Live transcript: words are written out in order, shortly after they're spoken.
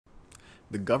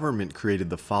The government created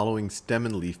the following stem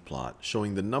and leaf plot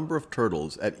showing the number of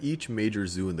turtles at each major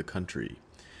zoo in the country.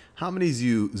 How many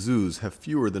zoos have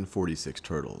fewer than 46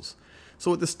 turtles?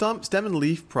 So what the stem and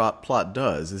leaf plot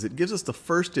does is it gives us the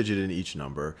first digit in each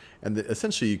number, and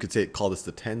essentially you could say call this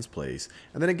the tens place,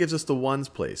 and then it gives us the ones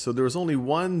place. So there was only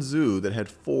one zoo that had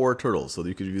 4 turtles, so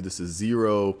you could view this as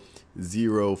 0,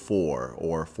 0, 4,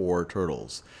 or 4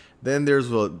 turtles. Then there's,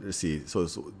 well, let's see,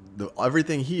 so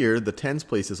everything here, the tens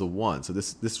place is a 1. So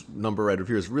this number right over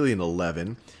here is really an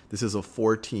 11. This is a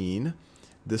 14.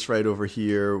 This right over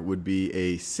here would be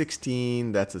a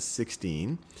 16. That's a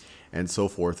 16. And so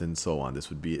forth and so on. This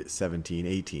would be 17,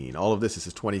 18. All of this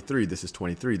is 23. This is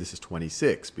 23. This is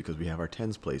 26 because we have our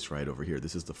tens place right over here.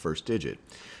 This is the first digit.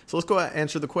 So let's go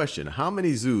answer the question. How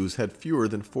many zoos had fewer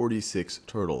than 46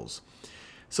 turtles?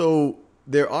 So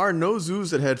there are no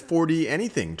zoos that had 40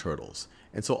 anything turtles.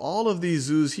 And so all of these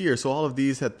zoos here, so all of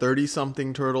these had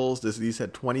 30-something turtles, these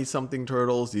had 20-something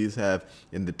turtles, these have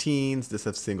in the teens, this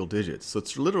have single digits. So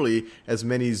it's literally as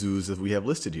many zoos as we have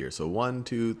listed here. So 1,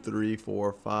 2, 3,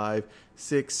 4, 5,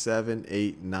 6, 7,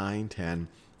 8, 9, 10,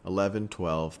 11,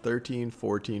 12, 13,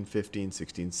 14, 15,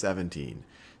 16, 17.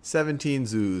 17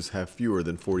 zoos have fewer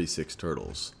than 46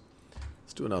 turtles.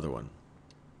 Let's do another one.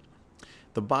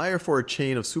 The buyer for a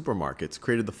chain of supermarkets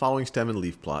created the following stem and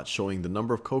leaf plot showing the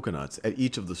number of coconuts at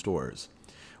each of the stores.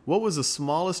 What was the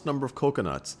smallest number of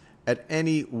coconuts at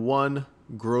any one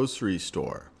grocery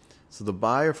store? So the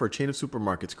buyer for a chain of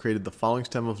supermarkets created the following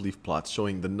stem of leaf plots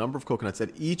showing the number of coconuts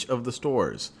at each of the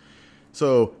stores.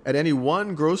 So at any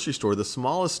one grocery store, the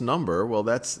smallest number, well,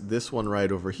 that's this one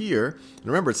right over here. And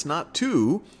remember, it's not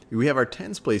 2. We have our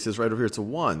tens places right over here. It's a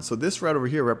 1. So this right over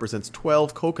here represents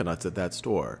 12 coconuts at that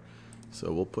store.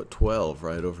 So we'll put 12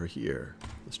 right over here.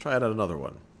 Let's try it on another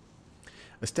one.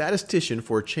 A statistician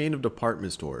for a chain of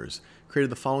department stores created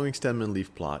the following stem and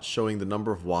leaf plot showing the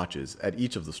number of watches at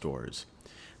each of the stores.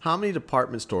 How many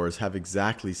department stores have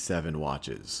exactly 7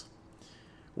 watches?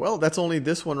 Well, that's only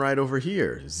this one right over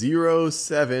here. 0,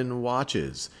 7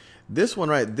 watches. This one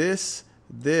right, this,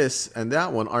 and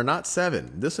that one are not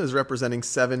 7. This is representing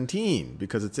 17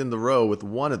 because it's in the row with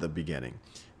 1 at the beginning.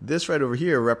 This right over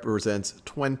here represents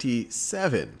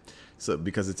 27, so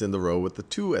because it's in the row with the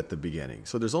 2 at the beginning.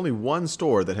 So there's only one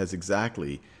store that has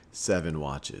exactly 7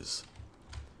 watches.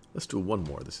 Let's do one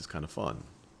more. This is kind of fun.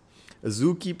 A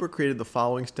zookeeper created the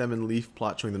following stem and leaf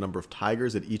plot showing the number of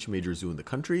tigers at each major zoo in the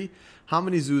country. How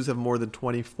many zoos have more than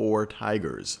 24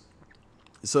 tigers?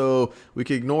 So we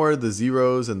can ignore the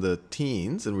zeros and the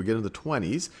teens, and we get into the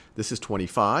 20s. This is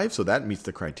 25, so that meets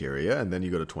the criteria. And then you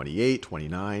go to 28,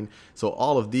 29. So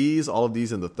all of these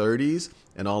in the 30s,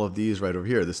 and all of these right over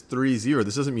here. This 30,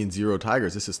 this doesn't mean 0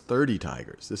 tigers. This is 30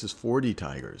 tigers. This is 40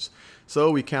 tigers. So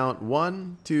we count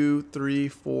 1, 2, 3,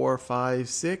 4, 5,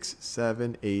 6,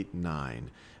 7, 8,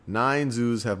 9. 9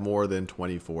 zoos have more than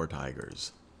 24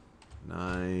 tigers.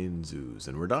 9 zoos,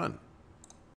 and we're done.